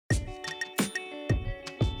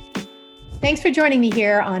Thanks for joining me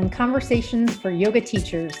here on Conversations for Yoga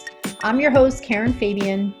Teachers. I'm your host, Karen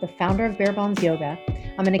Fabian, the founder of Bare Bones Yoga.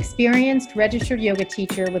 I'm an experienced registered yoga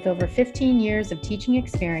teacher with over 15 years of teaching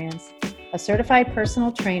experience, a certified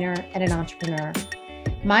personal trainer, and an entrepreneur.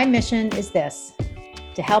 My mission is this: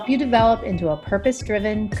 to help you develop into a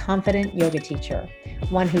purpose-driven, confident yoga teacher,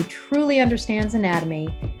 one who truly understands anatomy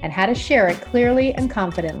and how to share it clearly and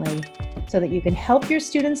confidently so that you can help your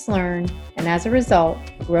students learn and, as a result,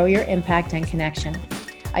 grow your impact and connection.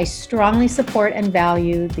 I strongly support and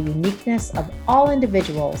value the uniqueness of all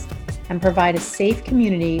individuals and provide a safe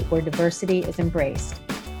community where diversity is embraced.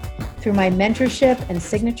 Through my mentorship and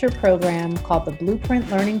signature program called the Blueprint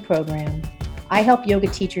Learning Program, I help yoga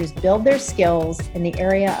teachers build their skills in the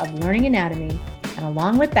area of learning anatomy, and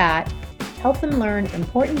along with that, help them learn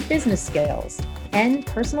important business skills and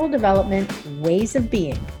personal development ways of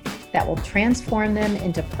being that will transform them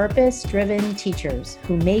into purpose-driven teachers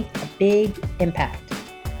who make a big impact.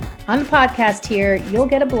 On the podcast here, you'll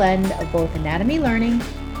get a blend of both anatomy learning,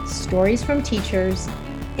 stories from teachers,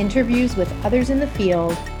 interviews with others in the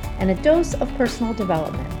field, and a dose of personal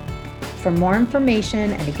development. For more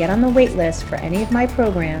information and to get on the wait list for any of my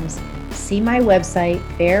programs, see my website,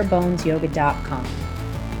 barebonesyoga.com.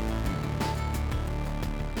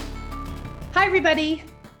 Hi, everybody.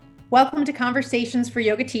 Welcome to Conversations for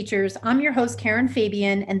Yoga Teachers. I'm your host, Karen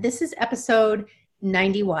Fabian, and this is episode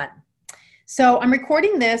 91. So I'm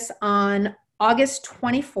recording this on August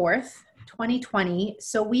 24th, 2020.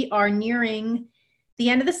 So we are nearing the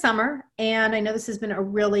end of the summer, and I know this has been a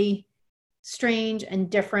really strange and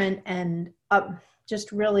different and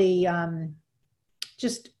totally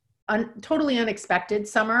unexpected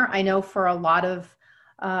summer. I know for a lot of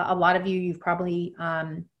you, you've probably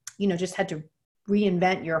just had to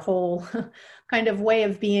reinvent your whole kind of way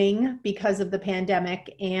of being because of the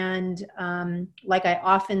pandemic. And like I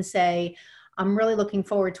often say, I'm really looking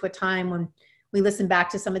forward to a time when we listen back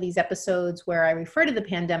to some of these episodes where I refer to the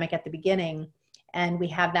pandemic at the beginning and we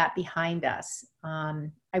have that behind us.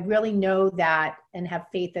 I really know that and have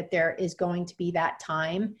faith that there is going to be that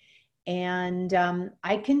time. And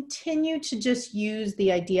I continue to just use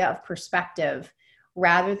the idea of perspective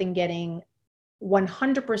rather than getting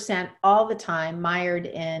 100% all the time mired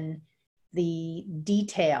in the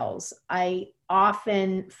details. I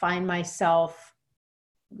often find myself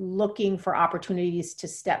looking for opportunities to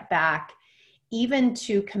step back, even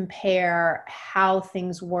to compare how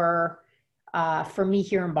things were for me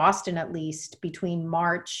here in Boston, at least between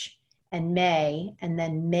March and May, and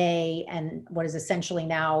then May and what is essentially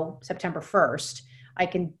now September 1st. I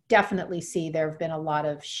can definitely see there have been a lot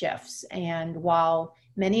of shifts. And while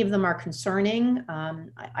many of them are concerning,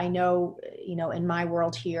 I know, in my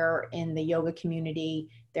world here in the yoga community,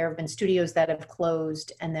 there have been studios that have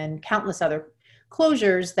closed and then countless other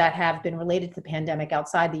closures that have been related to the pandemic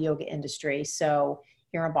outside the yoga industry. So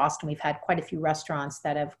here in Boston, we've had quite a few restaurants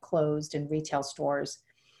that have closed and retail stores.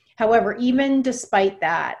 However, even despite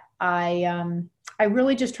that, I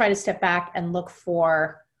really just try to step back and look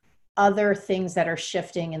for other things that are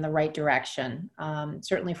shifting in the right direction.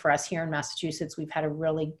 Certainly for us here in Massachusetts, we've had a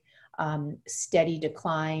really steady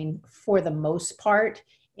decline for the most part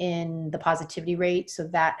in the positivity rate. So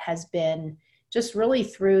that has been just really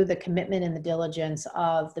through the commitment and the diligence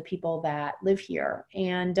of the people that live here.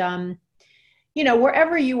 And,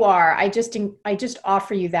 wherever you are, I just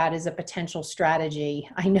offer you that as a potential strategy.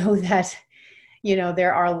 I know that,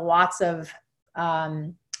 there are lots of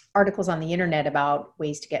articles on the internet about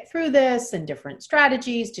ways to get through this and different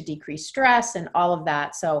strategies to decrease stress and all of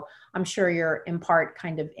that. So I'm sure you're in part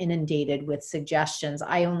kind of inundated with suggestions.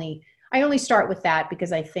 I only start with that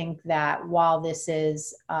because I think that while this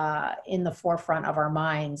is in the forefront of our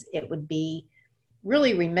minds, it would be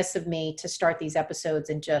really remiss of me to start these episodes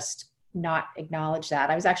and just not acknowledge that.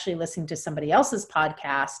 I was actually listening to somebody else's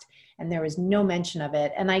podcast and there was no mention of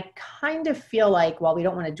it. And I kind of feel like, while we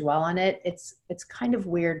don't want to dwell on it, it's kind of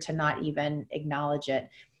weird to not even acknowledge it,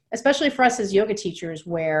 especially for us as yoga teachers,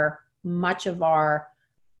 where much of our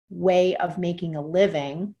way of making a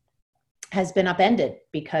living has been upended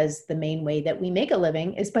because the main way that we make a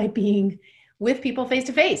living is by being with people face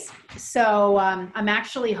to face. So I'm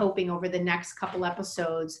actually hoping over the next couple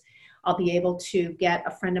episodes, I'll be able to get a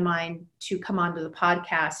friend of mine to come onto the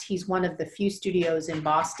podcast. He's one of the few studios in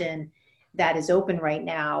Boston that is open right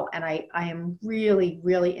now. And I am really,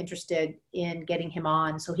 really interested in getting him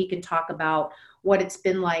on so he can talk about what it's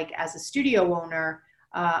been like as a studio owner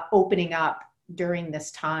opening up during this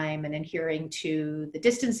time and adhering to the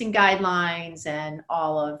distancing guidelines and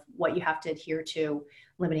all of what you have to adhere to,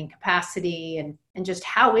 limiting capacity, and just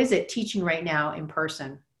how is it teaching right now in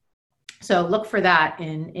person. So look for that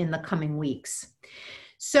in the coming weeks.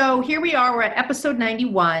 So here we are, we're at episode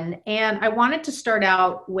 91, and I wanted to start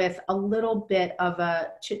out with a little bit of a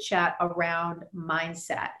chit chat around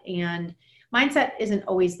mindset. And mindset isn't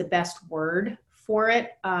always the best word for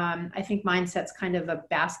it. I think mindset's kind of a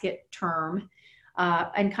basket term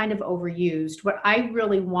and kind of overused. What I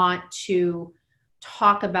really want to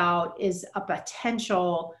talk about is a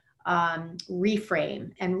potential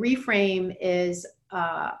reframe. And reframe is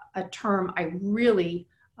a term I really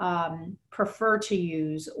prefer to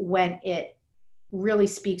use when it really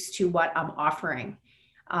speaks to what I'm offering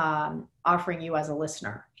you as a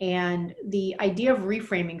listener. And the idea of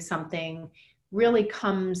reframing something really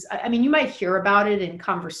comes, I mean, you might hear about it in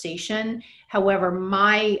conversation. However,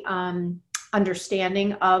 my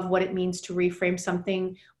understanding of what it means to reframe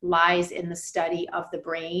something lies in the study of the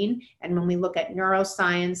brain. And when we look at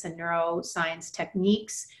neuroscience and neuroscience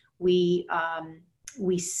techniques, we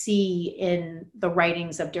see in the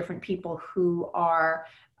writings of different people who are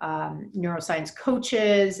neuroscience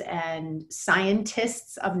coaches and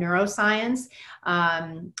scientists of neuroscience,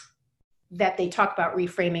 that they talk about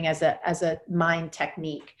reframing as a mind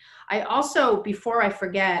technique. I also, before I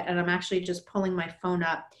forget, and I'm actually just pulling my phone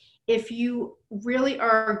up, if you really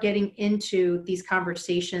are getting into these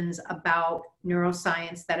conversations about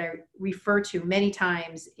neuroscience that I refer to many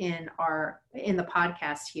times in the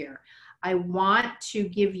podcast here, I want to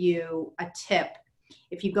give you a tip.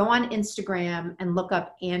 If you go on Instagram and look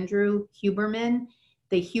up Andrew Huberman,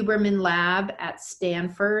 the Huberman Lab at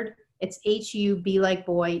Stanford, it's H-U-B like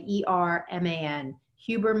boy, E-R-M-A-N,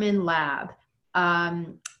 Huberman Lab.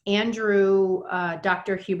 Andrew,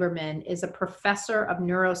 Dr. Huberman is a professor of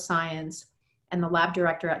neuroscience and the lab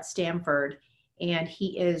director at Stanford, and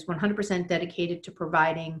he is 100% dedicated to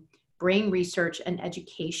providing brain research and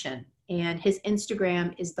education. And his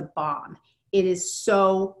Instagram is the bomb. It is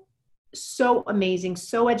so amazing,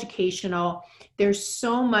 so educational. There's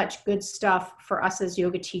so much good stuff for us as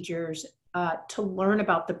yoga teachers to learn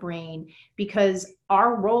about the brain, because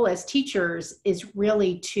our role as teachers is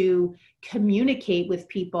really to communicate with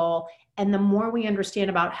people. And the more we understand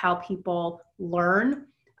about how people learn,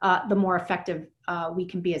 the more effective we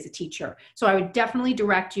can be as a teacher. So I would definitely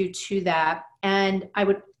direct you to that. And I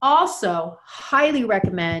would also highly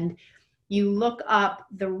recommend you look up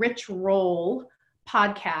the Rich Roll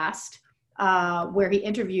podcast, where he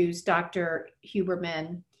interviews Dr.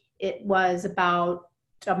 Huberman. It was about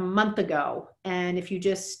a month ago. And if you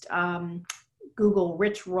just Google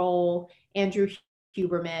Rich Roll, Andrew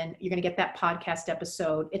Huberman, you're going to get that podcast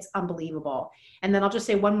episode. It's unbelievable. And then I'll just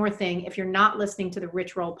say one more thing. If you're not listening to the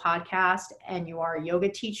Rich Roll podcast and you are a yoga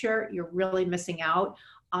teacher, you're really missing out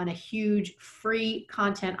on a huge free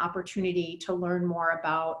content opportunity to learn more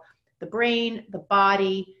about the brain, the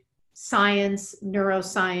body, science,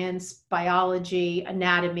 neuroscience, biology,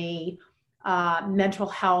 anatomy, mental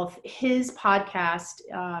health. His podcast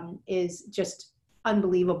is just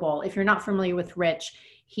unbelievable. If you're not familiar with Rich,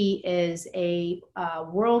 he is a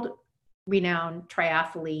world-renowned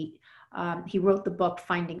triathlete. He wrote the book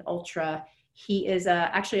Finding Ultra. He is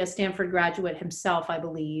actually a Stanford graduate himself, I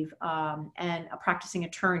believe, and a practicing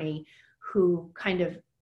attorney who kind of,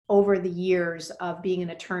 over the years of being an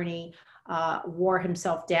attorney, wore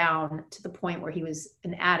himself down to the point where he was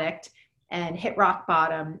an addict and hit rock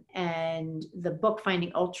bottom. And the book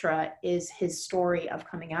Finding Ultra is his story of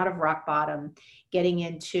coming out of rock bottom, getting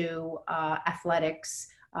into athletics.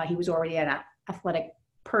 He was already an athletic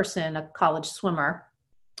person, a college swimmer,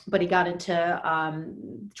 but he got into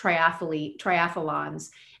triathlons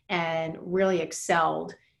and really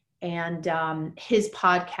excelled. And his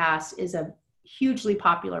podcast is a hugely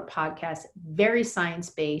popular podcast, very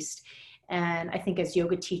science-based. And I think as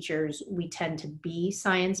yoga teachers, we tend to be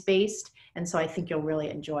science-based. And so I think you'll really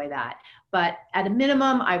enjoy that. But at a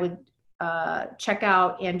minimum, I would check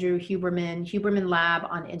out Andrew Huberman, Huberman Lab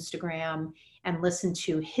on Instagram, and listen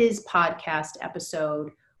to his podcast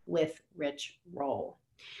episode with Rich Roll.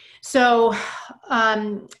 So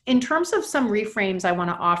in terms of some reframes I want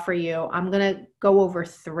to offer you, I'm going to go over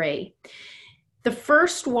 3. The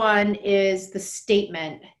first one is the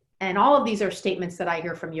statement. And all of these are statements that I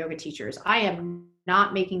hear from yoga teachers. I am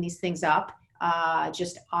not making these things up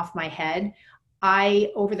just off my head.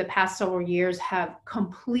 I, over the past several years, have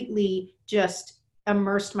completely just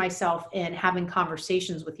immersed myself in having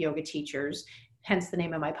conversations with yoga teachers, hence the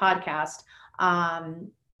name of my podcast,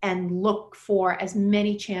 and look for as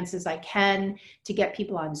many chances I can to get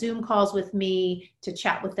people on Zoom calls with me, to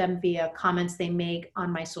chat with them via comments they make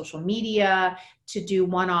on my social media, to do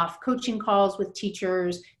one-off coaching calls with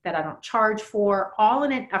teachers that I don't charge for, all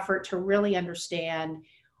in an effort to really understand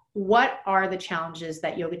what are the challenges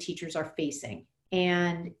that yoga teachers are facing?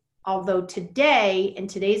 And although today, in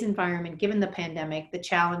today's environment, given the pandemic, the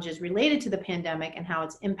challenges related to the pandemic and how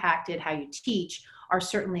it's impacted how you teach are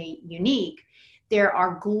certainly unique, there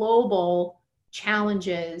are global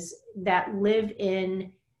challenges that live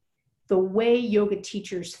in the way yoga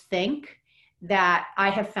teachers think that I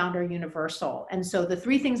have found are universal. And so the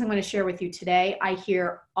three things I'm going to share with you today, I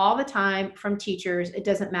hear all the time from teachers. It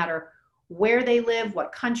doesn't matter where they live,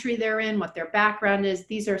 what country they're in, what their background is.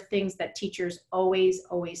 These are things that teachers always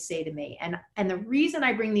say to me. And the reason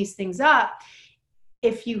I bring these things up,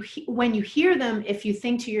 when you hear them, if you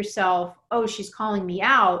think to yourself, oh, she's calling me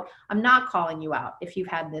out, I'm not calling you out if you've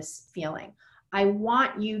had this feeling. I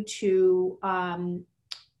want you to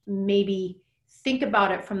maybe think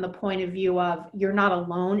about it from the point of view of you're not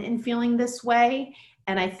alone in feeling this way.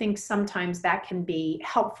 And I think sometimes that can be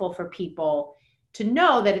helpful for people to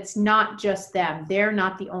know that it's not just them. They're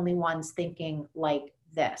not the only ones thinking like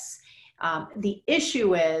this. The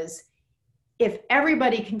issue is if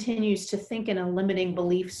everybody continues to think in a limiting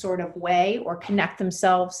belief sort of way or connect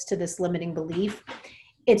themselves to this limiting belief,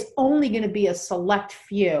 it's only going to be a select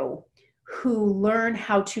few who learn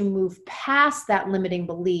how to move past that limiting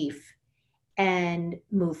belief and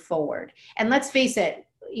move forward. And let's face it,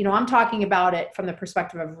 I'm talking about it from the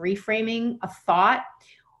perspective of reframing a thought.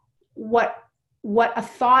 What a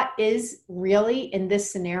thought is really in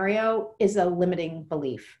this scenario is a limiting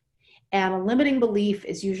belief. And a limiting belief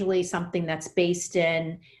is usually something that's based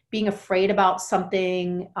in being afraid about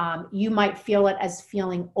something. You might feel it as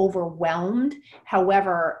feeling overwhelmed.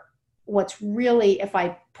 However, what's really, if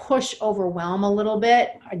I push overwhelm a little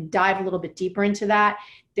bit, I dive a little bit deeper into that,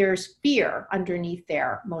 there's fear underneath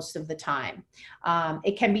there most of the time.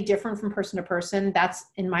 It can be different from person to person. That's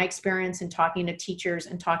in my experience in talking to teachers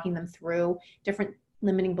and talking them through different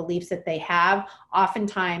limiting beliefs that they have.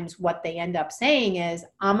 Oftentimes what they end up saying is,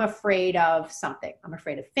 I'm afraid of something. I'm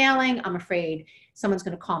afraid of failing. I'm afraid someone's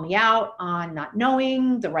going to call me out on not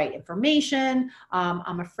knowing the right information.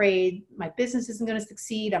 I'm afraid my business isn't going to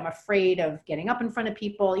succeed. I'm afraid of getting up in front of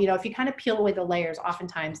people. If you kind of peel away the layers,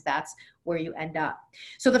 oftentimes that's where you end up.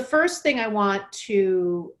 So the first thing I want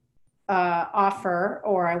to offer,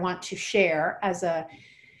 or I want to share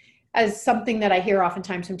as something that I hear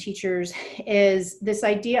oftentimes from teachers, is this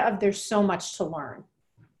idea of there's so much to learn.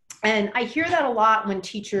 And I hear that a lot when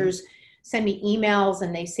teachers send me emails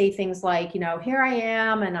and they say things like, here I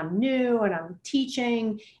am and I'm new and I'm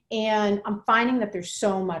teaching and I'm finding that there's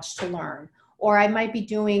so much to learn. Or I might be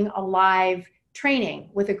doing a live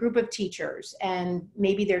training with a group of teachers, and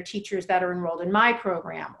maybe they're teachers that are enrolled in my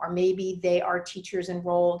program, or maybe they are teachers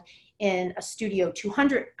enrolled in a Studio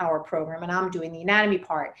 200-hour program and I'm doing the anatomy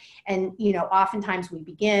part. And, oftentimes we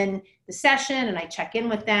begin the session and I check in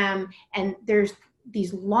with them and there's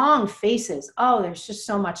these long faces. Oh, there's just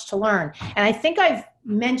so much to learn. And I think I've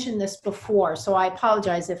mentioned this before, so I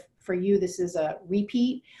apologize if for you this is a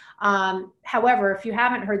repeat. However, if you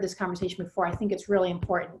haven't heard this conversation before, I think it's really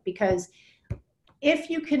important, because if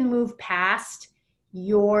you can move past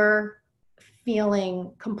your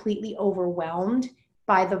feeling completely overwhelmed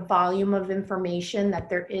by the volume of information that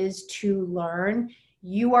there is to learn,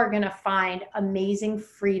 you are going to find amazing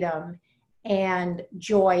freedom and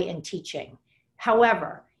joy in teaching.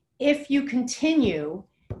 However, if you continue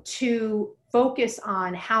to focus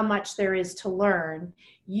on how much there is to learn,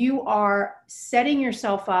 you are setting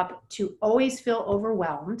yourself up to always feel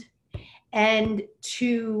overwhelmed and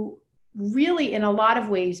to really, in a lot of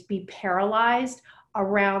ways, be paralyzed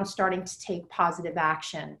around starting to take positive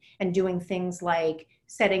action and doing things like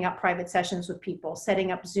setting up private sessions with people,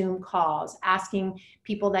 setting up Zoom calls, asking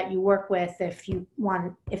people that you work with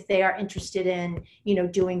if they are interested in,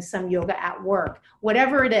 doing some yoga at work,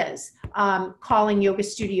 whatever it is, calling yoga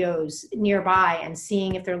studios nearby and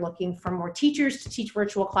seeing if they're looking for more teachers to teach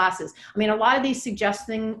virtual classes. I mean, a lot of these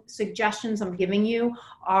suggestions I'm giving you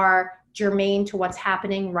are germane to what's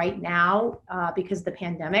happening right now because of the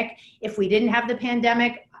pandemic. If we didn't have the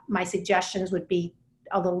pandemic, my suggestions would be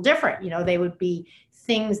a little different. They would be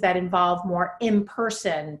things that involve more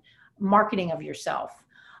in-person marketing of yourself.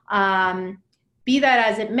 Be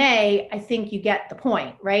that as it may, I think you get the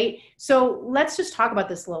point, right? So let's just talk about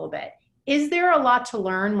this a little bit. Is there a lot to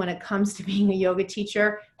learn when it comes to being a yoga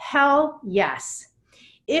teacher? Hell yes.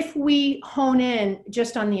 If we hone in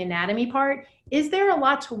just on the anatomy part, is there a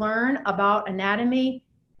lot to learn about anatomy?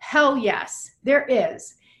 Hell yes, there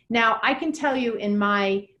is. Now, I can tell you in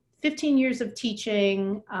my 15 years of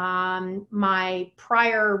teaching, my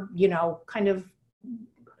prior, kind of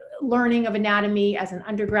learning of anatomy as an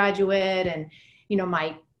undergraduate, and,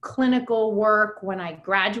 my clinical work when I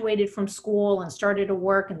graduated from school and started to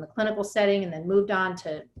work in the clinical setting and then moved on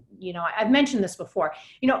to, I've mentioned this before,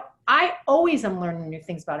 I always am learning new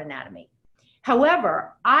things about anatomy.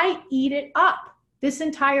 However, I eat it up. This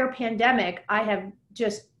entire pandemic, I have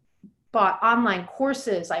just bought online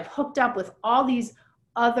courses. I've hooked up with all these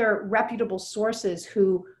other reputable sources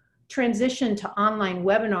who transition to online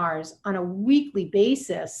webinars on a weekly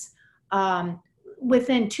basis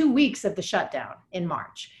within 2 weeks of the shutdown in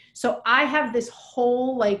March. So I have this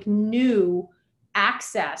whole new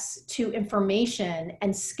access to information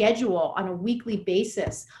and schedule on a weekly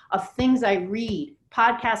basis of things I read,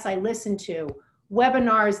 podcasts I listen to,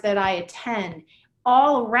 webinars that I attend,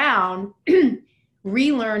 all around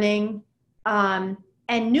relearning and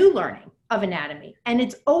new learning of anatomy. And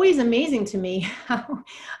it's always amazing to me how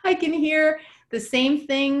I can hear the same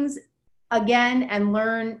things again and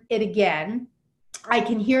learn it again. I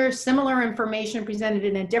can hear similar information presented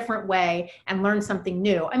in a different way and learn something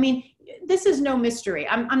new. I mean, this is no mystery.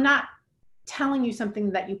 I'm not telling you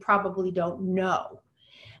something that you probably don't know.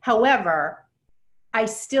 However, I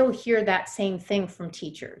still hear that same thing from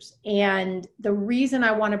teachers. And the reason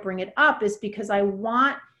I want to bring it up is because I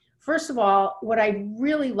want, first of all, what I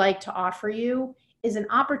really like to offer you is an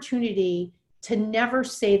opportunity to never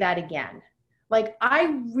say that again.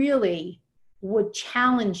 I really would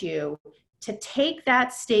challenge you to take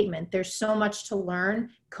that statement, there's so much to learn,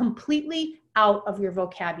 completely out of your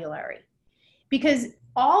vocabulary. Because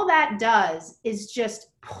all that does is just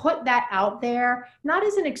put that out there, not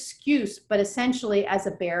as an excuse, but essentially as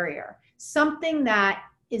a barrier, something that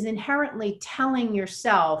is inherently telling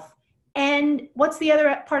yourself, and what's the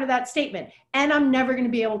other part of that statement? And I'm never going to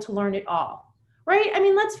be able to learn it all, right? I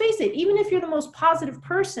mean, let's face it, even if you're the most positive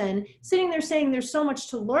person, sitting there saying there's so much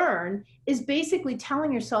to learn is basically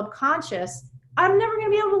telling your subconscious, I'm never going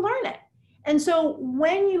to be able to learn it. And so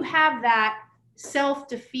when you have that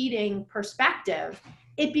self-defeating perspective,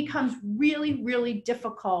 it becomes really, really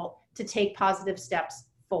difficult to take positive steps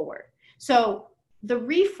forward. So the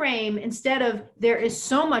reframe, instead of there is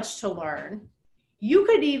so much to learn, you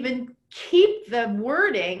could even keep the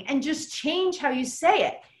wording and just change how you say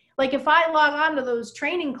it. Like if I log on to those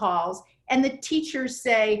training calls and the teachers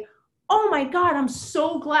say, oh my God, I'm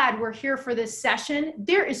so glad we're here for this session.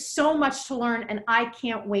 There is so much to learn and I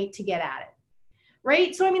can't wait to get at it.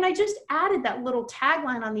 Right? So, I mean, I just added that little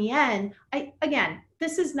tagline on the end. Again,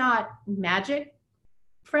 this is not magic,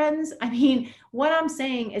 friends. I mean, what I'm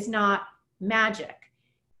saying is not magic.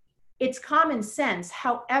 It's common sense.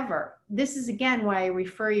 However, this is again why I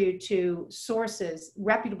refer you to sources,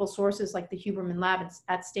 reputable sources like the Huberman Lab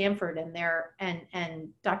at Stanford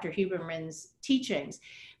and Dr. Huberman's teachings.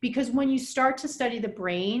 Because when you start to study the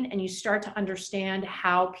brain and you start to understand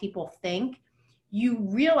how people think, you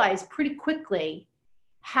realize pretty quickly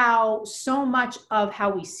how so much of how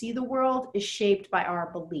we see the world is shaped by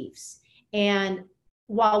our beliefs. And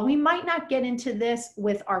while we might not get into this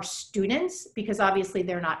with our students, because obviously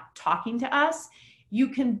they're not talking to us, you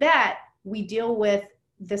can bet we deal with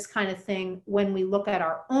this kind of thing when we look at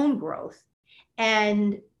our own growth.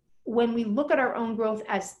 And when we look at our own growth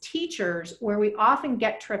as teachers, where we often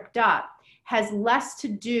get tripped up, has less to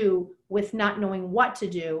do with not knowing what to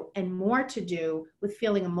do and more to do with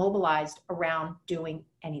feeling immobilized around doing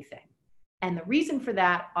anything. And the reason for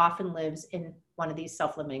that often lives in one of these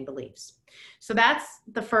self-limiting beliefs. So that's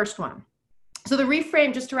the first one. So the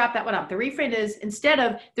reframe, just to wrap that one up, the reframe is, instead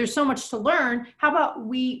of there's so much to learn, how about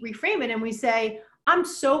we reframe it and we say, I'm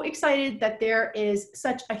so excited that there is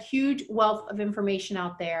such a huge wealth of information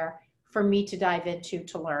out there for me to dive into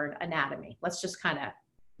to learn anatomy. Let's just kind of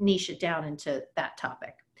niche it down into that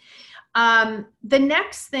topic. The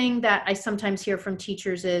next thing that I sometimes hear from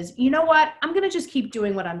teachers is, you know what, I'm going to just keep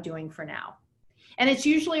doing what I'm doing for now. And it's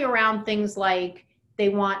usually around things like they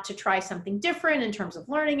want to try something different in terms of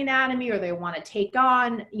learning anatomy, or they want to take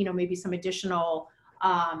on, maybe some additional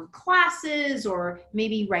classes, or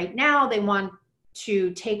maybe right now they want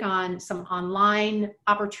to take on some online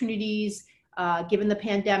opportunities given the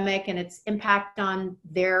pandemic and its impact on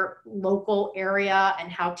their local area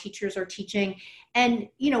and how teachers are teaching. And,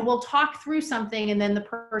 we'll talk through something and then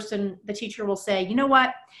the teacher will say, you know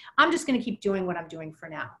what, I'm just going to keep doing what I'm doing for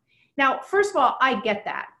now. Now, first of all, I get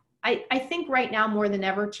that. I think right now more than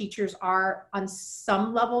ever, teachers are on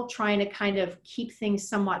some level trying to kind of keep things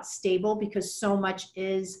somewhat stable because so much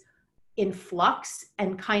is in flux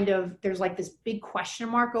and kind of there's like this big question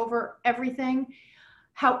mark over everything.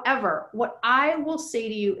 However, what I will say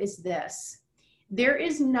to you is this: there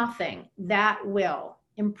is nothing that will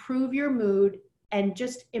improve your mood and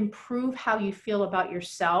just improve how you feel about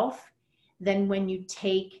yourself than when you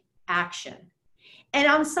take action. And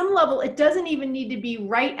on some level, it doesn't even need to be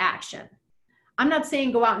right action. I'm not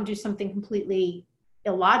saying go out and do something completely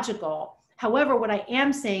illogical. However, what I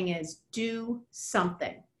am saying is do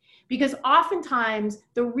something. Because oftentimes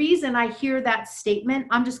the reason I hear that statement,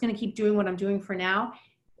 I'm just going to keep doing what I'm doing for now.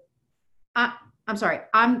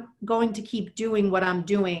 I'm going to keep doing what I'm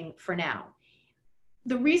doing for now.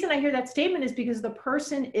 The reason I hear that statement is because the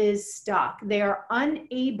person is stuck. They are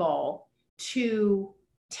unable to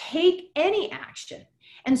take any action.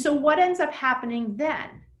 And so what ends up happening then?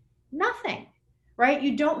 Nothing, right?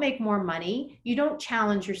 You don't make more money. You don't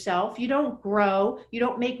challenge yourself. You don't grow. You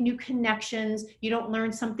don't make new connections. You don't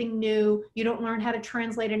learn something new. You don't learn how to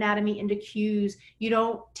translate anatomy into cues. You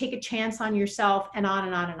don't take a chance on yourself, and on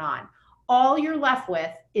and on and on. All you're left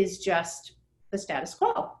with is just the status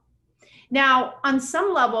quo. Now, on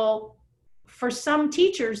some level, for some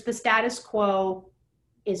teachers, the status quo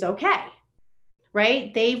is okay,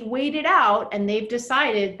 right? They've waited out and they've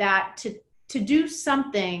decided that to do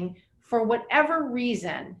something for whatever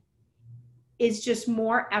reason is just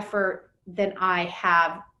more effort than I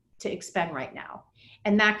have to expend right now.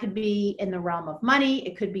 And that could be in the realm of money.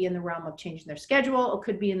 It could be in the realm of changing their schedule. It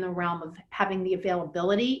could be in the realm of having the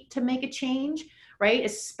availability to make a change, right?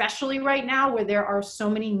 Especially right now where there are so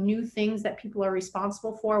many new things that people are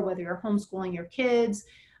responsible for, whether you're homeschooling your kids,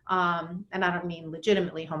 and I don't mean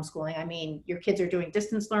legitimately homeschooling. I mean, your kids are doing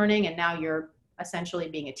distance learning and now you're essentially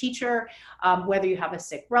being a teacher, whether you have a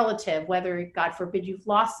sick relative, whether, God forbid, you've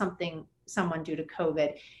lost someone due to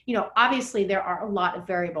COVID. You know, obviously there are a lot of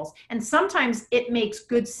variables. And sometimes it makes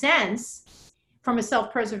good sense from a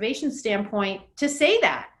self-preservation standpoint to say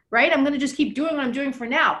that, right? I'm going to just keep doing what I'm doing for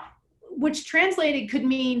now, which translated could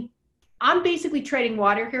mean I'm basically trading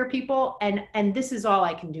water here, people, and this is all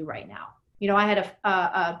I can do right now. You know, I had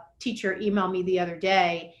a teacher email me the other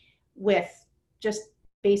day with just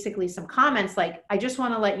basically some comments like, I just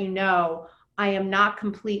want to let you know I am not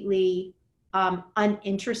completely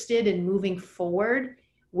uninterested in moving forward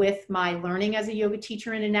with my learning as a yoga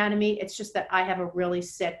teacher in anatomy. It's just that I have a really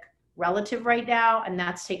sick relative right now, and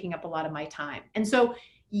that's taking up a lot of my time. And so,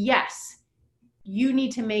 yes, you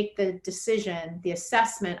need to make the decision, the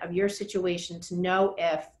assessment of your situation to know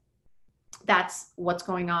if that's what's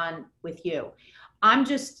going on with you. I'm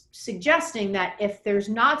just suggesting that if there's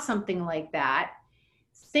not something like that,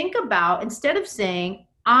 think about, instead of saying,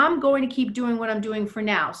 I'm going to keep doing what I'm doing for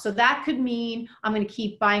now. So that could mean I'm going to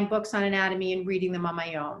keep buying books on anatomy and reading them on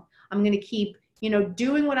my own. I'm going to keep,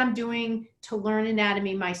 doing what I'm doing to learn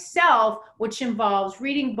anatomy myself, which involves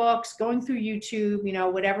reading books, going through YouTube,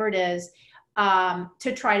 whatever it is,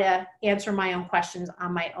 to try to answer my own questions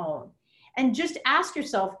on my own. And just ask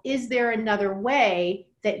yourself, is there another way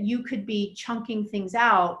that you could be chunking things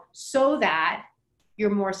out so that you're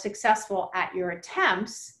more successful at your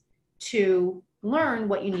attempts to learn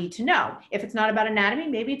what you need to know? If it's not about anatomy,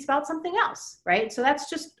 maybe it's about something else, right? So that's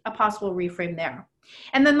just a possible reframe there.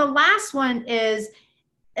 And then the last one is,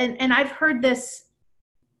 and I've heard this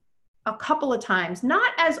a couple of times,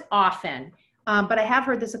 not as often, but I have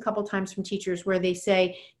heard this a couple of times from teachers where they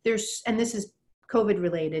say and this is COVID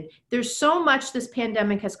related, there's so much this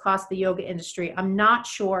pandemic has cost the yoga industry, I'm not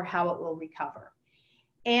sure how it will recover.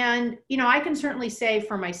 And, I can certainly say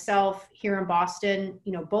for myself here in Boston,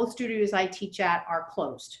 both studios I teach at are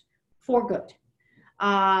closed for good.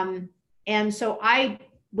 And so I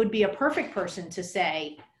would be a perfect person to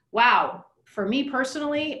say, wow, for me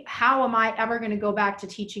personally, how am I ever going to go back to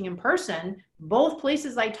teaching in person? Both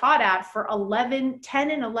places I taught at for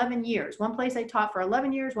 10 and 11 years. One place I taught for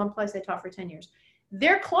 11 years, one place I taught for 10 years.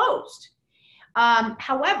 They're closed.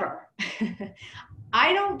 However,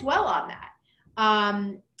 I don't dwell on that.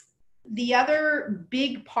 The other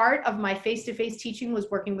big part of my face-to-face teaching was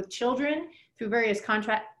working with children through various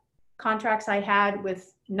contracts I had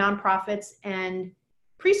with nonprofits and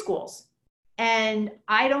preschools. And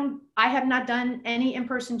I have not done any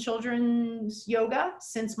in-person children's yoga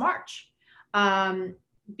since March,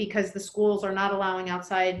 because the schools are not allowing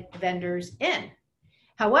outside vendors in.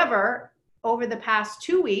 However, over the past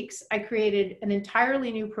 2 weeks, I created an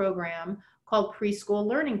entirely new program called Preschool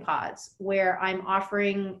Learning Pods, where I'm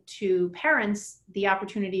offering to parents the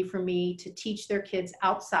opportunity for me to teach their kids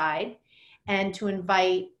outside and to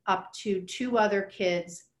invite up to 2 other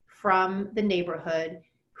kids from the neighborhood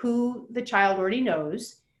who the child already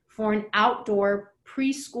knows for an outdoor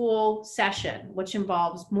preschool session, which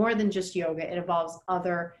involves more than just yoga. It involves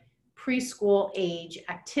other preschool age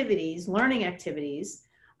activities, learning activities,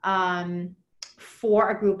 for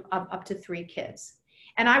a group of up to 3 kids.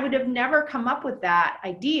 And I would have never come up with that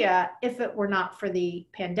idea if it were not for the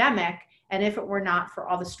pandemic and if it were not for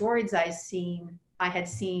all the stories I've seen I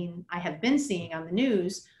have been seeing on the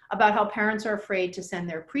news about how parents are afraid to send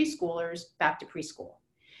their preschoolers back to preschool.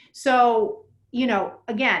 So,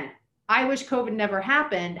 again, I wish COVID never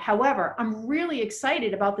happened. However, I'm really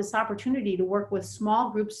excited about this opportunity to work with small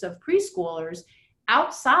groups of preschoolers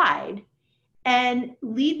outside and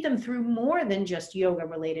lead them through more than just yoga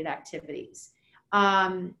related activities.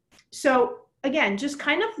 So again, just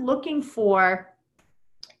kind of looking for,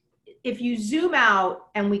 if you zoom out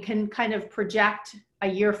and we can kind of project a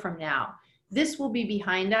year from now, this will be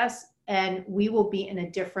behind us and we will be in a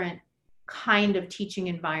different kind of teaching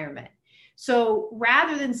environment. So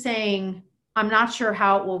rather than saying, I'm not sure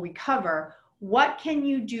how it will recover, what can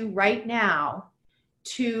you do right now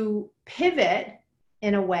to pivot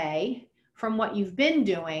in a way from what you've been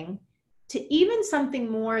doing to even something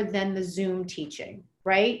more than the Zoom teaching,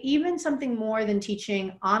 right? Even something more than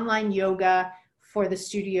teaching online yoga for the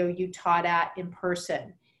studio you taught at in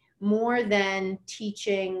person, more than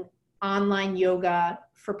teaching online yoga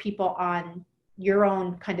for people on your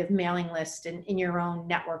own kind of mailing list and in your own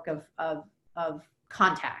network of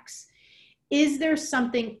contacts. Is there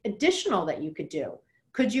something additional that you could do?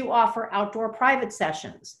 Could you offer outdoor private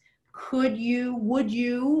sessions? Would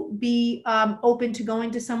you be open to going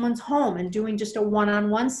to someone's home and doing just a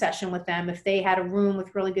one-on-one session with them if they had a room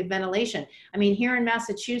with really good ventilation? I mean, here in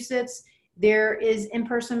Massachusetts, there is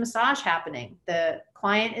in-person massage happening. The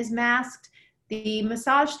client is masked. The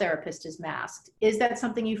massage therapist is masked. Is that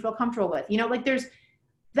something you feel comfortable with? There's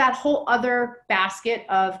that whole other basket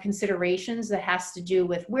of considerations that has to do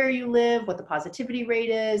with where you live, what the positivity rate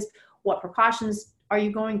is, what precautions are you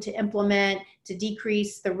going to implement to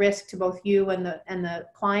decrease the risk to both you and the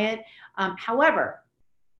client. However,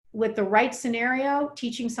 with the right scenario,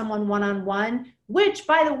 teaching someone one-on-one, which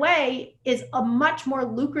by the way, is a much more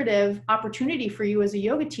lucrative opportunity for you as a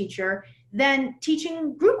yoga teacher than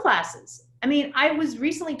teaching group classes. I mean, I was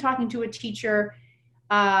recently talking to a teacher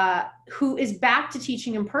who is back to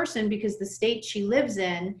teaching in person because the state she lives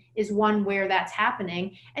in is one where that's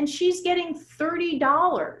happening. And she's getting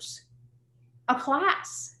 $30 a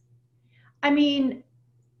class. I mean,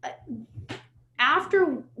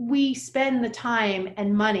 after we spend the time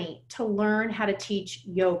and money to learn how to teach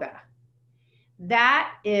yoga,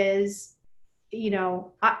 that is,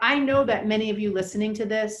 I know that many of you listening to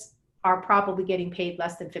this are probably getting paid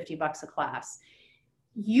less than $50 a class.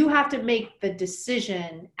 You have to make the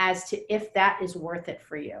decision as to if that is worth it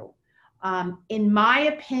for you. In my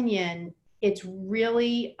opinion, it's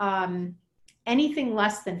really anything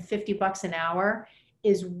less than $50 an hour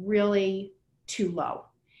is really too low.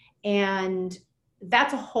 And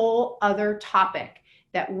that's a whole other topic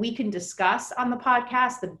that we can discuss on the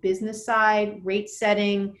podcast, the business side, rate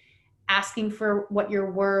setting, asking for what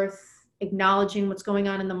you're worth, acknowledging what's going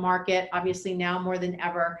on in the market, obviously now more than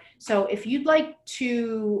ever. So if you'd like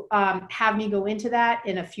to have me go into that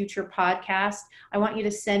in a future podcast, I want you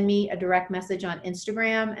to send me a direct message on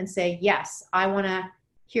Instagram and say, yes, I want to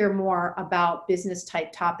hear more about business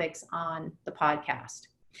type topics on the podcast.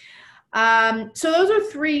 So those are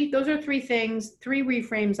three things, three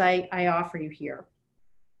reframes I offer you here.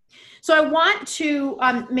 So I want to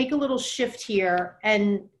make a little shift here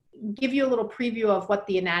and give you a little preview of what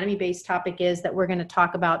the anatomy-based topic is that we're going to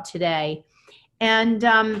talk about today. And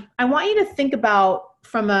I want you to think about,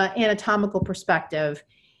 from an anatomical perspective,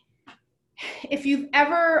 if you've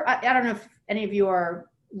ever, I don't know if any of you are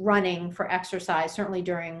running for exercise. Certainly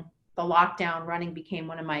during the lockdown, running became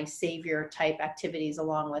one of my savior type activities,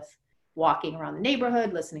 along with walking around the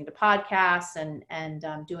neighborhood, listening to podcasts,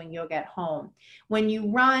 and doing yoga at home. When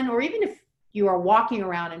you run, or even if you are walking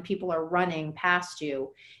around and people are running past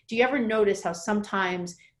you, do you ever notice how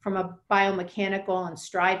sometimes from a biomechanical and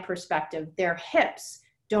stride perspective, their hips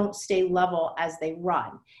don't stay level as they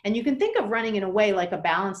run? And you can think of running in a way like a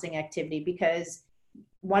balancing activity, because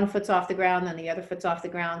one foot's off the ground, then the other foot's off the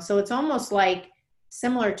ground. So it's almost like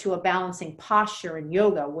similar to a balancing posture in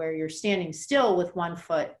yoga, where you're standing still with one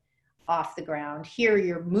foot off the ground. Here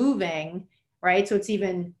you're moving, right? So it's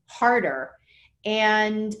even harder.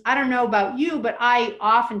 And I don't know about you, but I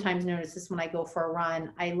oftentimes notice this when I go for a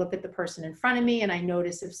run. I look at the person in front of me and I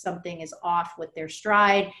notice if something is off with their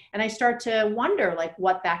stride, and I start to wonder like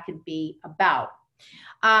what that could be about.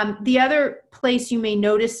 The other place you may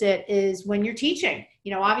notice it is when you're teaching.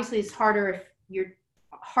 Obviously it's harder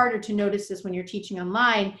to notice this when you're teaching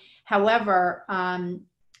online. However,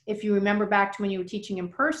 if you remember back to when you were teaching in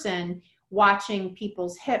person, watching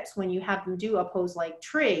people's hips when you have them do a pose like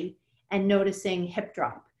tree, and noticing hip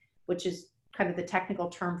drop, which is kind of the technical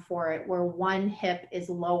term for it, where one hip is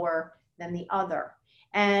lower than the other.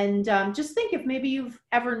 And just think if maybe you've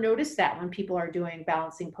ever noticed that when people are doing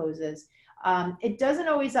balancing poses. It doesn't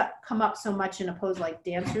always come up so much in a pose like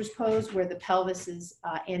dancer's pose where the pelvis is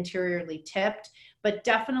anteriorly tipped, but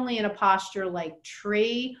definitely in a posture like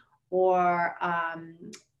tree or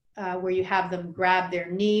where you have them grab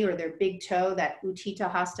their knee or their big toe, that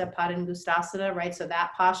Utthita Hasta Padangusthasana, right? So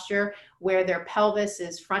that posture where their pelvis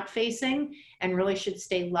is front facing and really should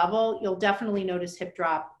stay level, you'll definitely notice hip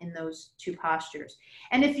drop in those two postures.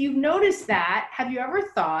 And if you've noticed that, have you ever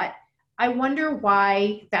thought, I wonder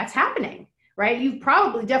why that's happening, right? You've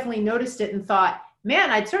probably definitely noticed it and thought,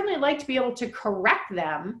 man, I'd certainly like to be able to correct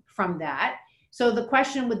them from that. So the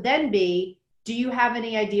question would then be, do you have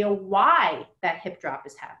any idea why that hip drop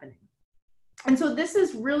is happening? And so this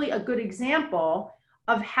is really a good example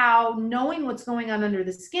of how knowing what's going on under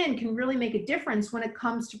the skin can really make a difference when it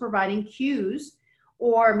comes to providing cues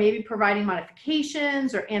or maybe providing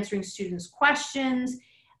modifications or answering students' questions,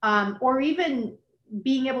 or even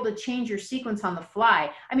being able to change your sequence on the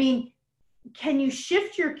fly. I mean, can you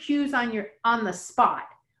shift your cues on the spot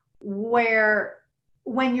where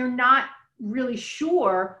when you're not really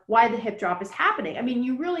sure why the hip drop is happening? I mean,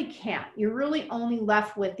 you really can't. You're really only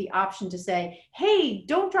left with the option to say, hey,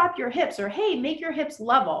 don't drop your hips, or hey, make your hips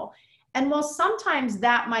level. And while sometimes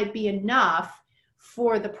that might be enough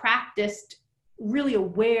for the practiced, really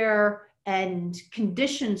aware and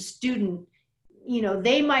conditioned student, you know,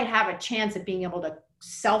 they might have a chance at being able to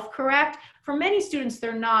self-correct. For many students,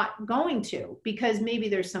 they're not going to, because maybe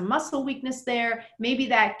there's some muscle weakness there. Maybe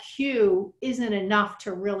that cue isn't enough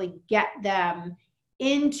to really get them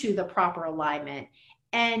into the proper alignment.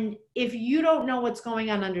 And if you don't know what's going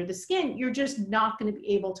on under the skin, you're just not going to be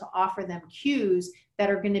able to offer them cues that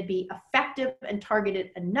are going to be effective and targeted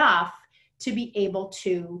enough to be able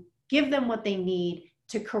to give them what they need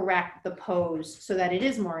to correct the pose so that it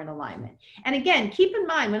is more in alignment. And again, keep in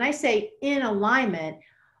mind, when I say in alignment,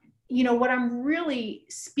 you know, what I'm really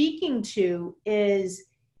speaking to is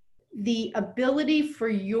the ability for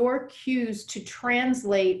your cues to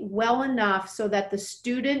translate well enough so that the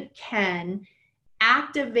student can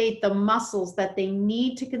activate the muscles that they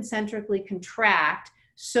need to concentrically contract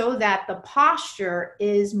so that the posture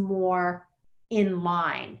is more in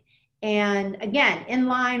line. And again, in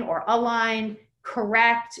line or aligned,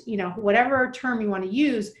 correct, you know, whatever term you want to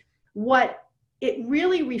use, what it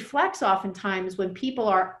really reflects oftentimes when people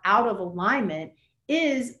are out of alignment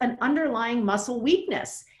is an underlying muscle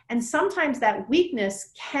weakness. And sometimes that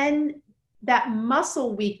weakness that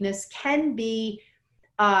muscle weakness can be,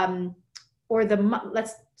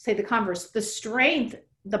 let's say the converse, the strength,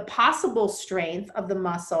 the possible strength of the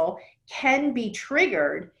muscle can be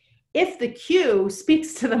triggered if the cue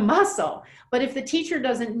speaks to the muscle. But if the teacher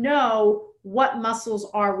doesn't know what muscles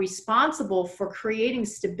are responsible for creating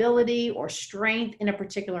stability or strength in a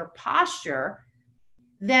particular posture,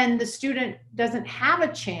 then the student doesn't have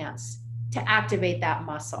a chance to activate that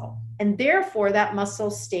muscle. And therefore, that muscle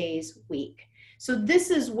stays weak. So this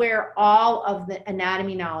is where all of the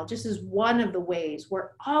anatomy knowledge, this is one of the ways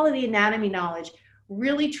where all of the anatomy knowledge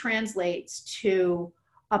really translates to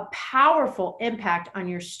a powerful impact on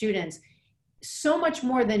your students, so much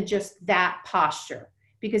more than just that posture.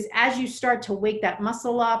 Because as you start to wake that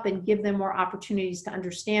muscle up and give them more opportunities to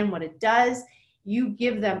understand what it does, you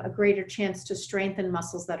give them a greater chance to strengthen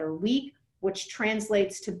muscles that are weak, which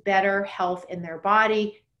translates to better health in their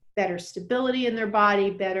body, better stability in their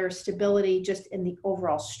body, better stability just in the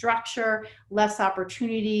overall structure, less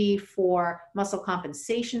opportunity for muscle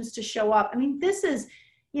compensations to show up. I mean, this is,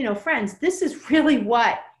 you know, friends, this is really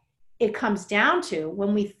what it comes down to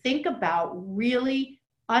when we think about really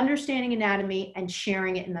understanding anatomy and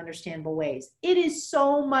sharing it in understandable ways. It is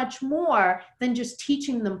so much more than just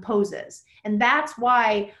teaching them poses. And that's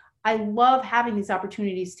why I love having these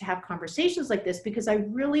opportunities to have conversations like this, because I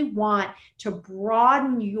really want to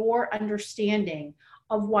broaden your understanding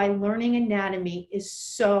of why learning anatomy is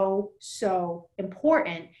so, so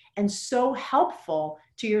important and so helpful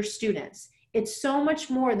to your students. It's so much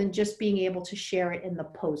more than just being able to share it in the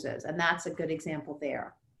poses. And that's a good example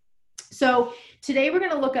there. So today we're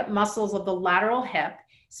going to look at muscles of the lateral hip,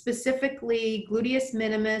 specifically gluteus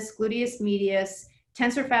minimus, gluteus medius,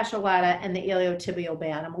 tensor fasciae lata, and the iliotibial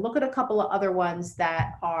band. I'm going to look at a couple of other ones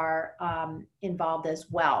that are involved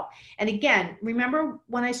as well. And again, remember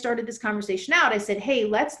when I started this conversation out, I said, hey,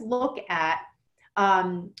 let's look at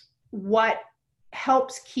what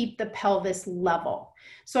helps keep the pelvis level.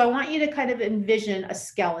 So I want you to kind of envision a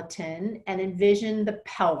skeleton and envision the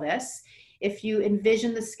pelvis. If you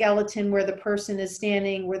envision the skeleton where the person is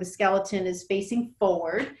standing, where the skeleton is facing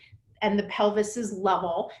forward and the pelvis is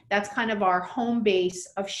level, that's kind of our home base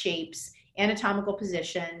of shapes anatomical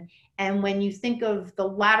position. And when you think of the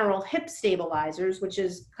lateral hip stabilizers, which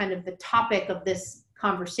is kind of the topic of this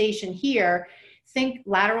conversation here, think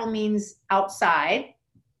lateral means outside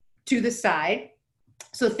to the side.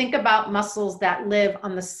 So think about muscles that live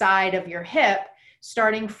on the side of your hip,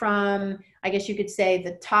 starting from, I guess you could say,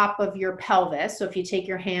 the top of your pelvis. So if you take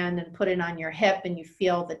your hand and put it on your hip and you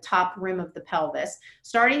feel the top rim of the pelvis,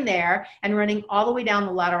 starting there and running all the way down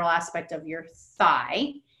the lateral aspect of your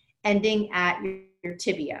thigh, ending at your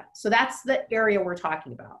tibia. So that's the area we're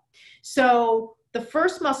talking about. So the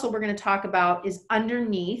first muscle we're going to talk about is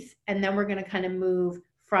underneath, and then we're going to kind of move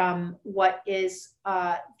from what is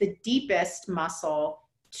the deepest muscle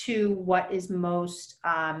to what is most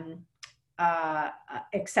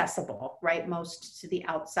accessible, right? Most to the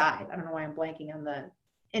outside. I don't know why I'm blanking on the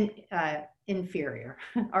inferior,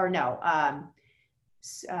 or no, I'm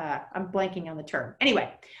blanking on the term.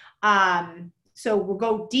 Anyway, so we'll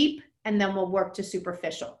go deep and then we'll work to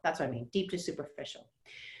superficial. That's what I mean, deep to superficial.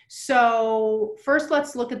 So first,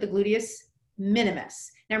 let's look at the gluteus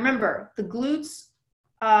minimus. Now remember, the glutes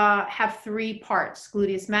have three parts: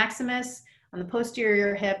 gluteus maximus on the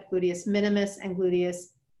posterior hip, gluteus minimus, and gluteus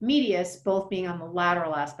medius, both being on the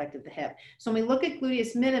lateral aspect of the hip. So when we look at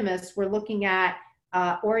gluteus minimus, we're looking at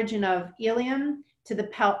origin of ilium to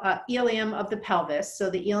the ilium of the pelvis. So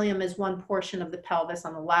the ilium is one portion of the pelvis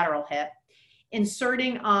on the lateral hip,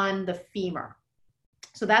 inserting on the femur.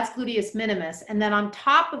 So that's gluteus minimus. And then on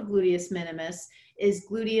top of gluteus minimus is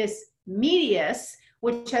gluteus medius,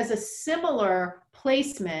 which has a similar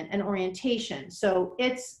placement and orientation. So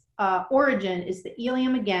its origin is the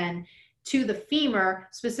ilium again to the femur,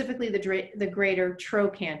 specifically the greater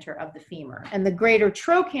trochanter of the femur. And the greater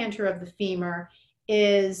trochanter of the femur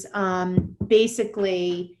is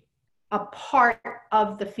basically a part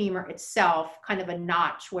of the femur itself, kind of a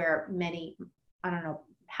notch where many, I don't know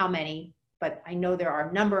how many, but I know there are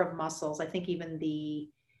a number of muscles. I think even the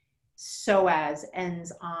psoas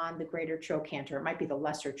ends on the greater trochanter. It might be the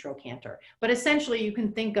lesser trochanter. But essentially, you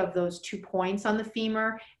can think of those 2 points on the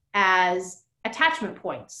femur as attachment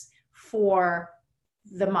points for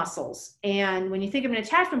the muscles. And when you think of an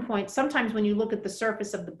attachment point, sometimes when you look at the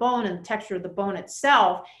surface of the bone and the texture of the bone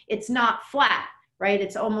itself, it's not flat, right?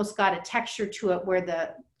 It's almost got a texture to it where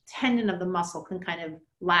the tendon of the muscle can kind of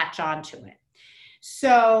latch onto it.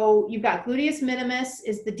 So you've got gluteus minimus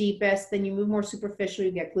is the deepest, then you move more superficial,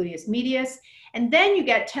 you get gluteus medius, and then you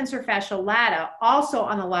get tensor fasciae lata, also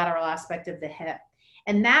on the lateral aspect of the hip.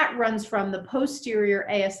 And that runs from the posterior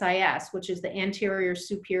ASIS, which is the anterior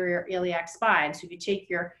superior iliac spine. So if you take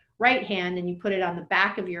your right hand and you put it on the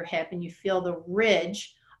back of your hip and you feel the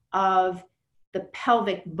ridge of the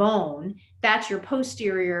pelvic bone, that's your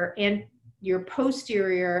posterior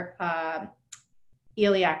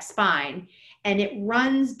iliac spine. And it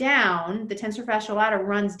runs down, the tensor fasciae lata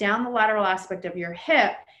runs down the lateral aspect of your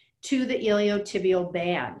hip to the iliotibial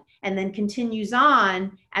band, and then continues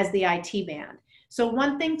on as the IT band. So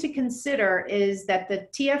one thing to consider is that the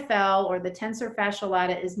TFL, or the tensor fasciae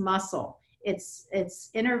lata, is muscle. It's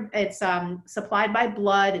supplied by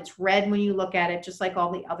blood. It's red when you look at it, just like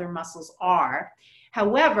all the other muscles are.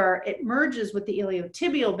 However, it merges with the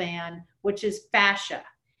iliotibial band, which is fascia.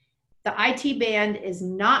 The IT band is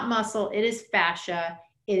not muscle, it is fascia.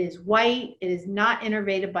 It is white, it is not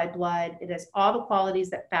innervated by blood. It has all the qualities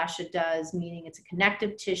that fascia does, meaning it's a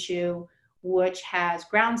connective tissue, which has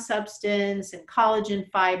ground substance and collagen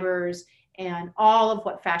fibers and all of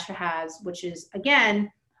what fascia has, which is,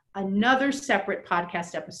 again, another separate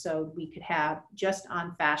podcast episode we could have just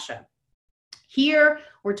on fascia. Here,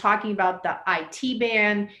 we're talking about the IT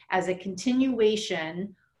band as a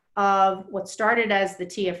continuation of what started as the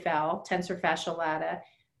TFL, tensor fasciae lata,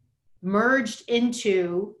 merged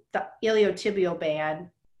into the iliotibial band,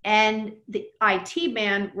 and the IT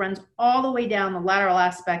band runs all the way down the lateral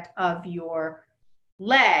aspect of your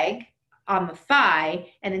leg on the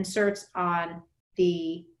thigh and inserts on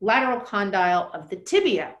the lateral condyle of the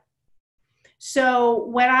tibia. So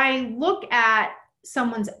when I look at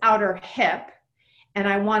someone's outer hip and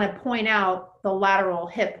I want to point out the lateral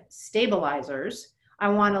hip stabilizers, I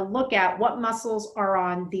want to look at what muscles are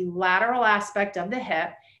on the lateral aspect of the hip.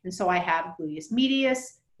 And so I have gluteus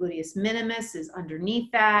medius, gluteus minimus is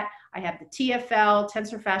underneath that. I have the TFL,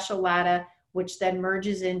 tensor fasciae lata, which then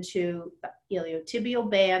merges into the iliotibial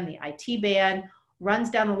band, the IT band, runs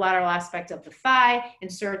down the lateral aspect of the thigh,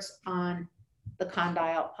 inserts on the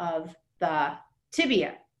condyle of the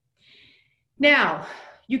tibia. Now,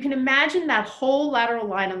 you can imagine that whole lateral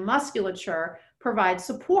line of musculature provides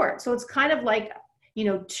support. So it's kind of like,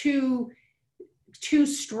 two two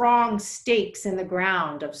strong stakes in the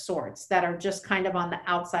ground of sorts that are just kind of on the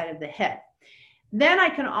outside of the hip. Then I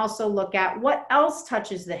can also look at what else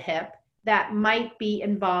touches the hip that might be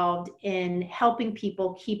involved in helping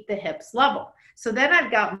people keep the hips level. So then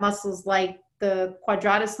I've got muscles like the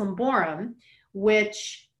quadratus lumborum,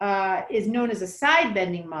 which is known as a side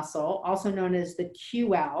bending muscle, also known as the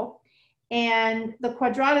QL. And the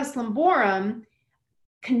quadratus lumborum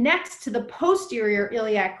connects to the posterior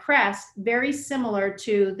iliac crest, very similar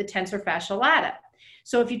to the tensor fascia lata.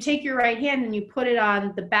 So if you take your right hand and you put it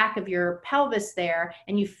on the back of your pelvis there,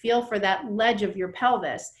 and you feel for that ledge of your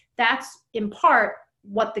pelvis, that's in part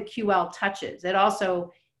what the QL touches. It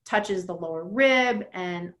also touches the lower rib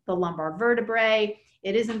and the lumbar vertebrae.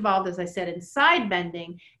 It is involved, as I said, in side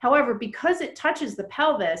bending. However, because it touches the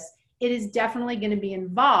pelvis, it is definitely going to be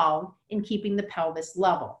involved in keeping the pelvis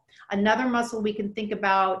level. Another muscle we can think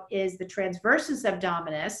about is the transversus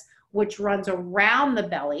abdominis, which runs around the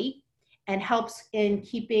belly and helps in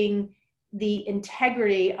keeping the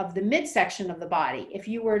integrity of the midsection of the body. If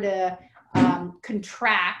you were to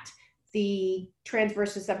contract the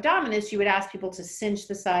transversus abdominis, you would ask people to cinch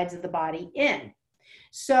the sides of the body in.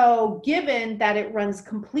 So given that it runs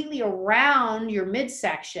completely around your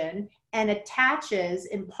midsection and attaches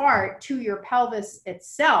in part to your pelvis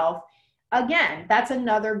itself, again, that's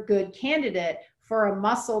another good candidate for a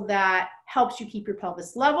muscle that helps you keep your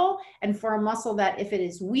pelvis level, and for a muscle that if it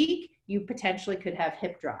is weak, you potentially could have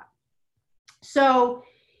hip drop. So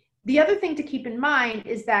the other thing to keep in mind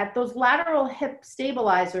is that those lateral hip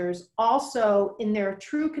stabilizers also, in their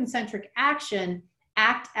true concentric action,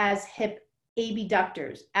 act as hip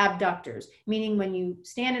abductors, meaning when you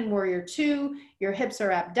stand in warrior two, your hips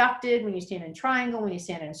are abducted. When you stand in triangle, when you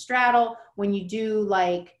stand in a straddle, when you do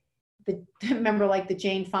like remember like the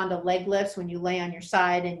Jane Fonda leg lifts, when you lay on your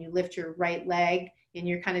side and you lift your right leg and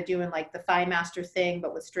you're kind of doing like the thigh master thing,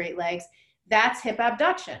 but with straight legs, that's hip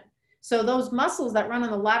abduction. So those muscles that run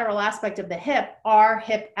on the lateral aspect of the hip are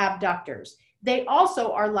hip abductors. They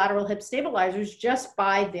also are lateral hip stabilizers just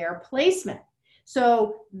by their placement.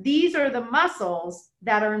 So these are the muscles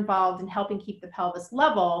that are involved in helping keep the pelvis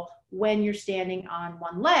level when you're standing on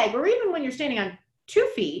one leg, or even when you're standing on 2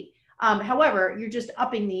 feet. However, you're just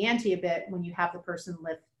upping the ante a bit when you have the person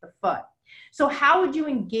lift the foot. So how would you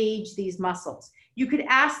engage these muscles? You could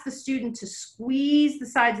ask the student to squeeze the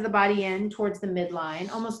sides of the body in towards the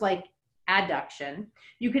midline, almost like adduction.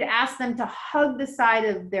 You could ask them to hug the sides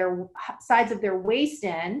of their waist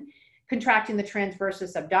in, contracting the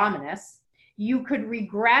transversus abdominis. You could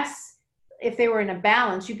regress, if they were in a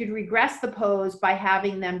balance, you could regress the pose by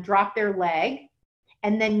having them drop their leg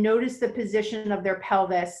and then notice the position of their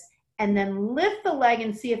pelvis and then lift the leg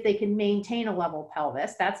and see if they can maintain a level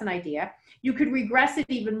pelvis. That's an idea. You could regress it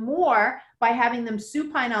even more by having them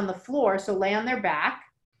supine on the floor, so lay on their back,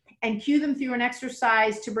 and cue them through an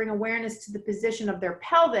exercise to bring awareness to the position of their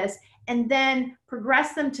pelvis, and then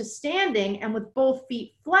progress them to standing, and with both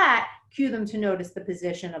feet flat, cue them to notice the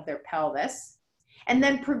position of their pelvis. And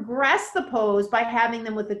then progress the pose by having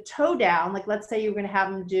them with the toe down, like let's say you're going to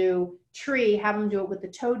have them do tree, have them do it with the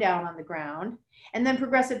toe down on the ground, and then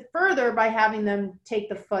progress it further by having them take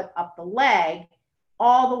the foot up the leg,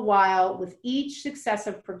 all the while with each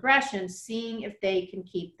successive progression, seeing if they can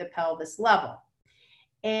keep the pelvis level.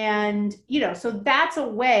 And, so that's a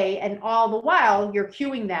way, and all the while you're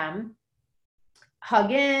cueing them,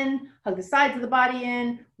 hug in, hug the sides of the body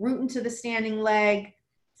in, root into the standing leg.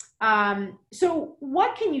 So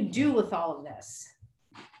what can you do with all of this?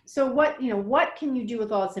 So what can you do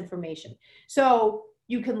with all this information? So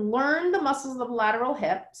you can learn the muscles of the lateral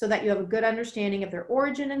hip so that you have a good understanding of their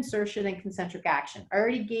origin, insertion, and concentric action. I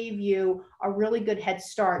already gave you a really good head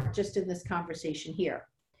start just in this conversation here.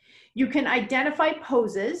 You can identify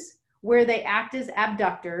poses where they act as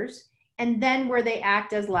abductors and then where they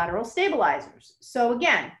act as lateral stabilizers. So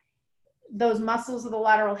again, those muscles of the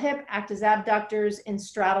lateral hip act as abductors in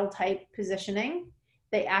straddle type positioning.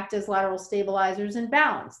 They act as lateral stabilizers in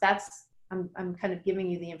balance. I'm kind of giving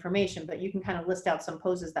you the information, but you can kind of list out some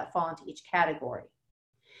poses that fall into each category.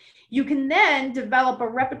 You can then develop a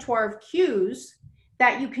repertoire of cues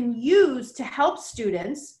that you can use to help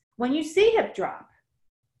students when you see hip drop,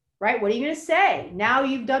 right? What are you going to say? Now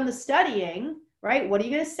you've done the studying, right? What are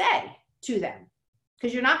you going to say to them?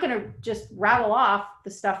 Because you're not going to just rattle off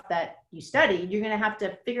the stuff that you studied. You're going to have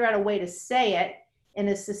to figure out a way to say it in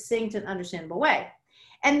a succinct and understandable way.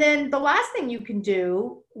 And then the last thing you can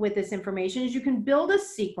do with this information is you can build a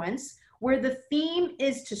sequence where the theme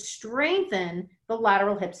is to strengthen the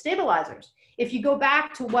lateral hip stabilizers. If you go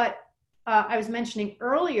back to what I was mentioning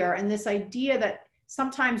earlier, and this idea that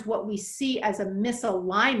sometimes what we see as a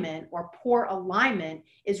misalignment or poor alignment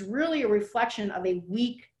is really a reflection of a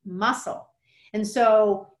weak muscle. And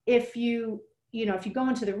so if you go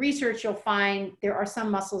into the research, you'll find there are some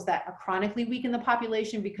muscles that are chronically weak in the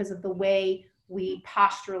population because of the way we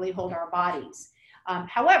posturally hold our bodies.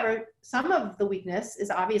 However, some of the weakness is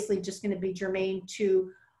obviously just going to be germane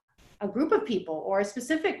to a group of people or a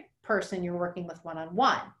specific person you're working with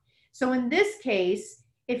one-on-one. So in this case,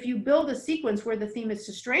 if you build a sequence where the theme is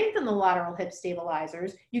to strengthen the lateral hip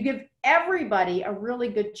stabilizers, you give everybody a really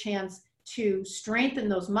good chance to strengthen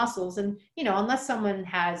those muscles. And, unless someone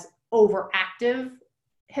has overactive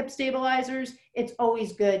hip stabilizers, it's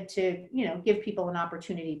always good to, give people an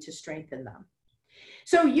opportunity to strengthen them.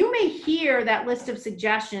 So you may hear that list of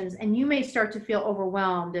suggestions and you may start to feel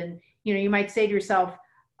overwhelmed, and you might say to yourself,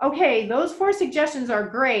 okay, those 4 suggestions are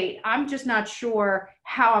great. I'm just not sure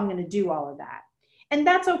how I'm going to do all of that. And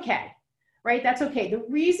that's okay, right? That's okay. The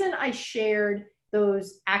reason I shared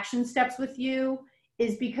those action steps with you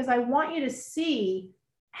is because I want you to see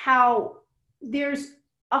how there's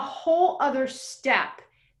a whole other step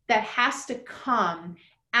that has to come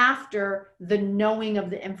after the knowing of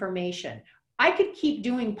the information. I could keep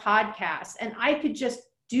doing podcasts and I could just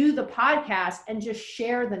do the podcast and just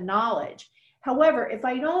share the knowledge. However, if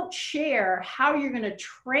I don't share how you're going to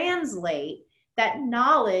translate that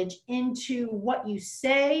knowledge into what you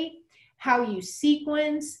say, how you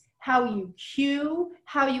sequence, how you cue,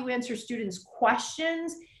 how you answer students'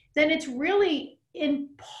 questions, then it's really in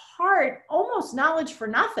part almost knowledge for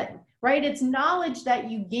nothing, right? It's knowledge that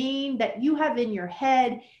you gain, that you have in your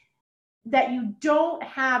head, that you don't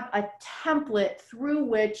have a template through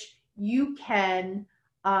which you can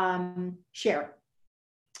share.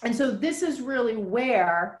 And so this is really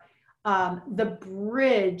where the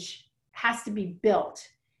bridge has to be built.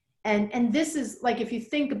 And this is like, if you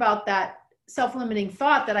think about that self-limiting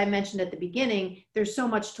thought that I mentioned at the beginning, there's so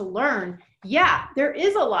much to learn. Yeah, there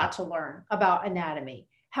is a lot to learn about anatomy.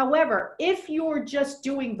 However, if you're just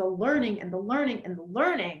doing the learning and the learning and the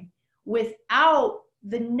learning without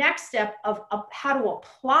the next step of how to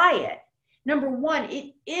apply it, number one,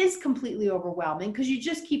 it is completely overwhelming because you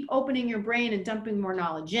just keep opening your brain and dumping more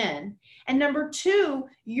knowledge in. And number two,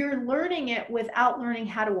 you're learning it without learning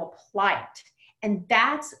how to apply it. And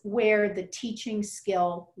that's where the teaching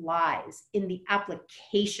skill lies, in the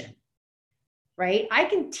application, right? I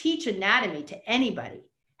can teach anatomy to anybody.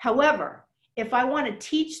 However, if I want to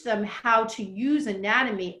teach them how to use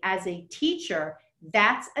anatomy as a teacher,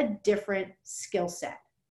 that's a different skill set.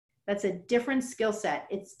 That's a different skill set.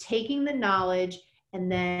 It's taking the knowledge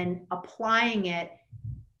and then applying it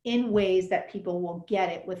in ways that people will get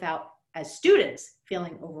it without, as students,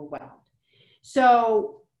 feeling overwhelmed.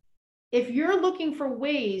 So if you're looking for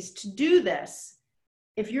ways to do this,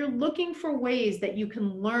 if you're looking for ways that you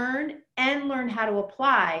can learn and learn how to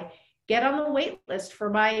apply, get on the wait list for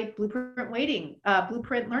my Blueprint Learning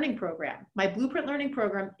Program. My Blueprint Learning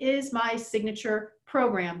Program is my signature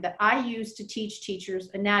program that I use to teach teachers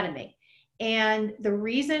anatomy. And the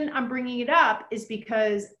reason I'm bringing it up is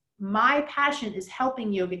because my passion is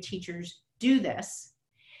helping yoga teachers do this.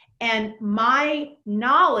 And my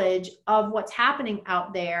knowledge of what's happening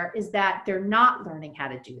out there is that they're not learning how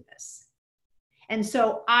to do this. And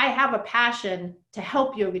so I have a passion to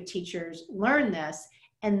help yoga teachers learn this.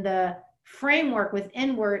 And the framework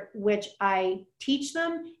within which I teach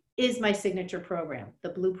them is my signature program, the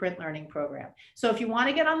Blueprint Learning Program. So if you want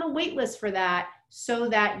to get on the wait list for that so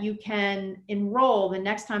that you can enroll the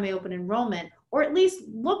next time I open enrollment, or at least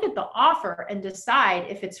look at the offer and decide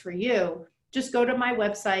if it's for you, just go to my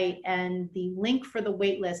website and the link for the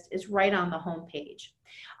wait list is right on the homepage.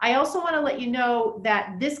 I also want to let you know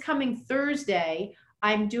that this coming Thursday,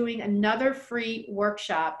 I'm doing another free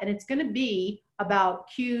workshop, and it's going to be about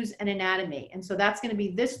cues and anatomy. And so that's going to be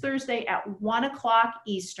this Thursday at 1 o'clock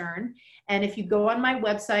Eastern. And if you go on my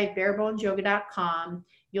website, barebonesyoga.com,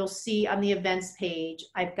 you'll see on the events page,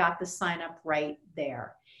 I've got the sign up right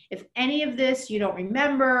there. If any of this you don't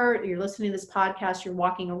remember, you're listening to this podcast, you're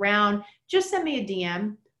walking around, just send me a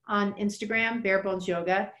DM on Instagram, Barebones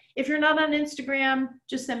Yoga. If you're not on Instagram,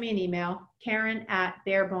 just send me an email,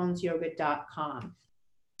 Karen@barebonesyoga.com.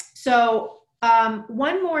 So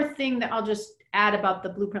one more thing that I'll just add about the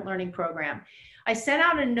Blueprint Learning Program. I sent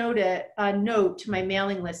out a note to my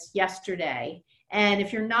mailing list yesterday. And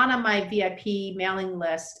if you're not on my VIP mailing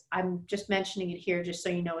list, I'm just mentioning it here just so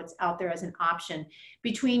you know it's out there as an option.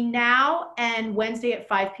 Between now and Wednesday at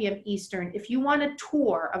 5 p.m. Eastern, if you want a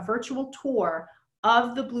tour, a virtual tour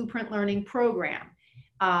of the Blueprint Learning Program,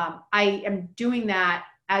 I am doing that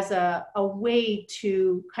as a way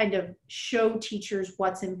to kind of show teachers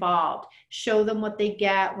what's involved, show them what they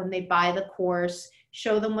get when they buy the course,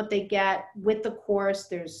 show them what they get with the course.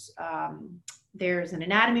 There's an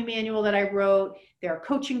anatomy manual that I wrote. There are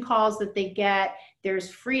coaching calls that they get. There's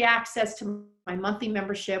free access to my monthly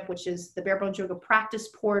membership, which is the Bare Bones Yoga Practice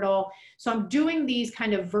Portal. So I'm doing these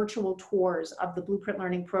kind of virtual tours of the Blueprint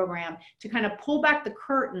Learning Program to kind of pull back the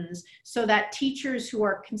curtains so that teachers who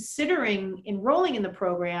are considering enrolling in the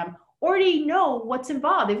program already know what's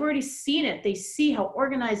involved. They've already seen it. They see how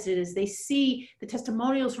organized it is. They see the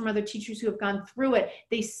testimonials from other teachers who have gone through it.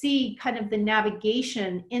 They see kind of the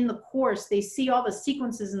navigation in the course. They see all the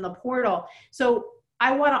sequences in the portal. So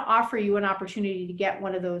I want to offer you an opportunity to get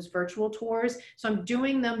one of those virtual tours. So I'm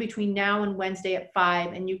doing them between now and Wednesday at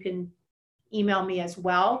 5, and you can email me as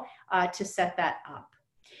well to set that up.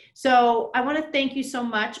 So I want to thank you so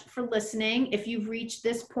much for listening. If you've reached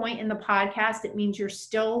this point in the podcast, it means you're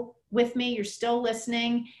still with me, you're still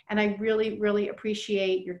listening, and I really, really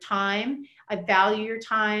appreciate your time. I value your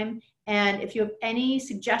time. And if you have any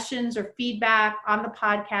suggestions or feedback on the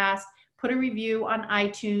podcast, put a review on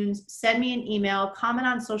iTunes, send me an email, comment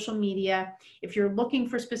on social media. If you're looking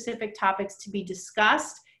for specific topics to be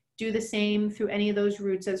discussed, do the same through any of those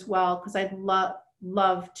routes as well, because I'd love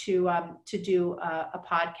to do a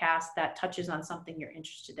podcast that touches on something you're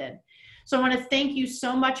interested in. So I want to thank you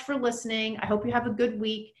so much for listening. I hope you have a good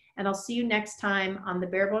week, and I'll see you next time on the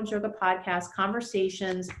Bare Bones Yoga Podcast,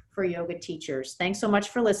 Conversations for Yoga Teachers. Thanks so much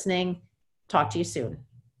for listening. Talk to you soon.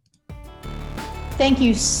 Thank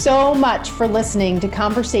you so much for listening to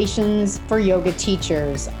Conversations for Yoga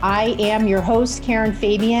Teachers. I am your host, Karen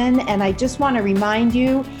Fabian, and I just want to remind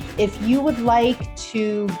you, if you would like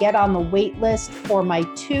to get on the wait list for my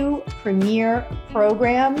 2 premier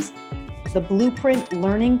programs, the Blueprint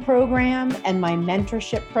Learning Program and my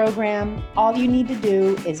mentorship program, all you need to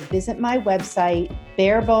do is visit my website,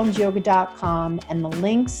 barebonesyoga.com, and the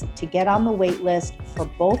links to get on the wait list for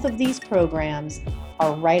both of these programs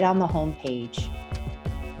are right on the homepage.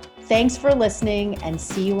 Thanks for listening, and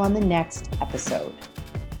see you on the next episode.